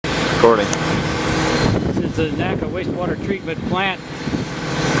Recording. This is the NWA wastewater treatment plant.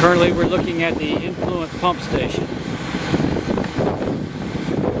 Currently we're looking at the influent pump station.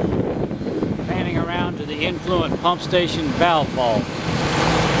 Panning around to the influent pump station valve vault.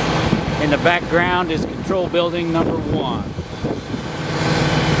 In the background is control building number 1.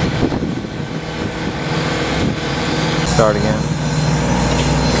 Start again.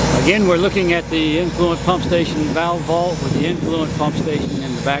 Again, we're looking at the influent pump station valve vault with the influent pump station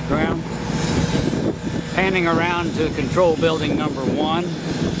in the background. Panning around to control building number 1.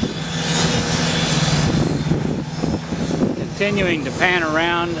 Continuing to pan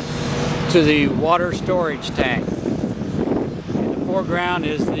around to the water storage tank. In the foreground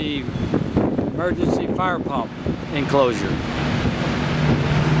is the emergency fire pump enclosure.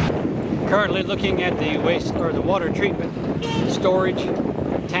 Currently looking at the the water treatment storage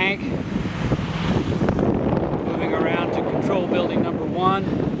tank. Moving around to control building number 1.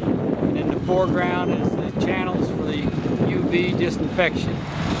 And in the foreground is the channels for the UV disinfection.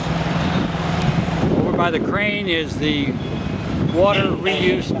 Over by the crane is the water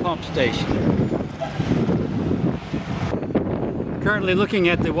reuse pump station. Currently looking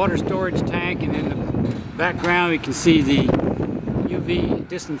at the water storage tank, and in the background we can see the UV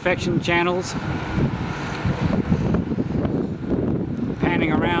disinfection channels.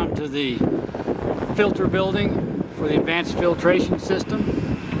 Panning around to the filter building for the advanced filtration system.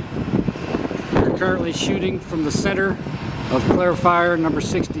 We're currently shooting from the center of clarifier number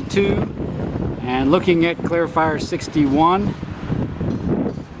 62 and looking at clarifier 61.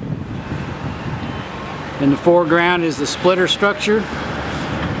 In the foreground is the splitter structure,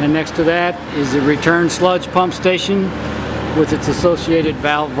 and next to that is the return sludge pump station with its associated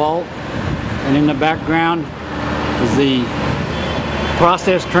valve vault. And in the background is the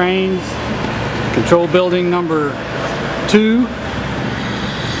process trains, control building number 2,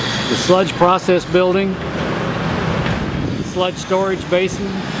 the sludge process building, sludge storage basin,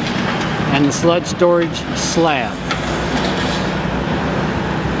 and the sludge storage slab.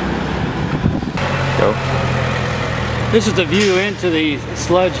 Go. This is the view into the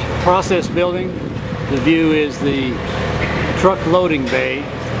sludge process building. The view is the truck loading bay,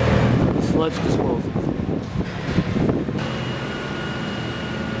 sludge disposal.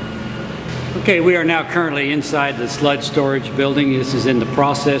 Okay, we are now currently inside the sludge storage building. This is in the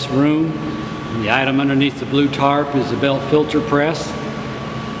process room. The item underneath the blue tarp is the belt filter press,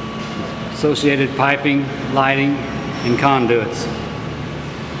 associated piping, lighting, and conduits.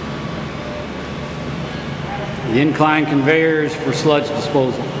 The incline conveyors for sludge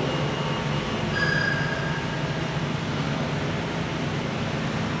disposal.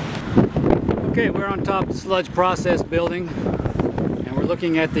 Okay, we're on top of the sludge process building, and we're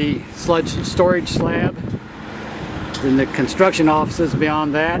looking at the sludge storage slab. Then the construction offices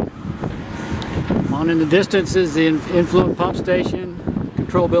beyond that. On in the distance is the influent pump station,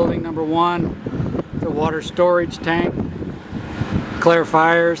 control building number 1, the water storage tank,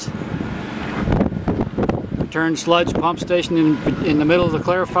 clarifiers, return sludge pump station in the middle of the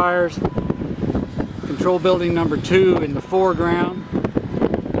clarifiers, control building number 2 in the foreground,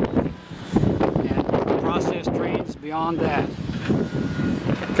 and process trains beyond that.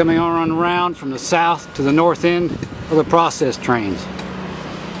 Coming on around from the south to the north end of the process trains.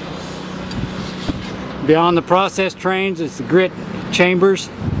 Beyond the process trains is the grit chambers,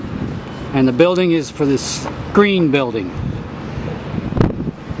 and the building is for the screen building.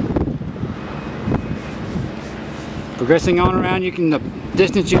 Progressing on around, the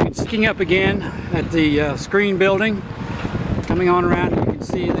distance you can see up again at the screen building. Coming on around, you can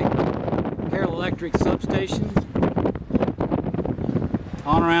see the Carroll Electric substation.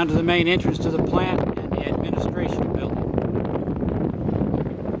 On around to the main entrance to the plant and the administration building.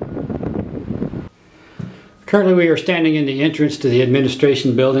 Currently we are standing in the entrance to the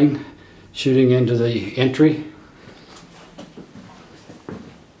administration building, shooting into the entry.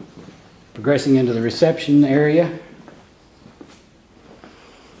 Progressing into the reception area.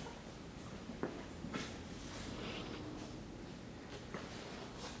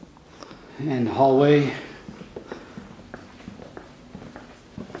 And the hallway.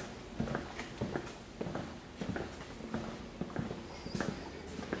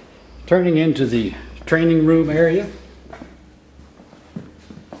 Turning into the training room area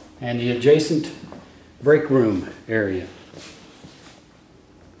and the adjacent break room area.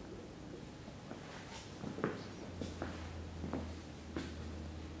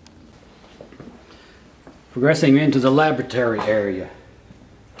 Progressing into the laboratory area.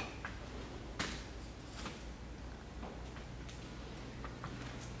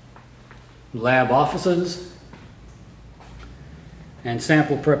 lab offices, and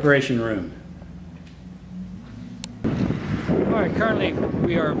sample preparation room. Alright, currently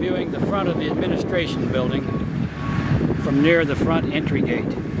we are viewing the front of the administration building from near the front entry gate.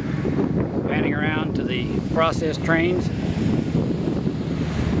 Panning around to the process trains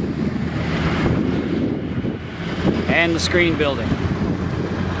and the screen building.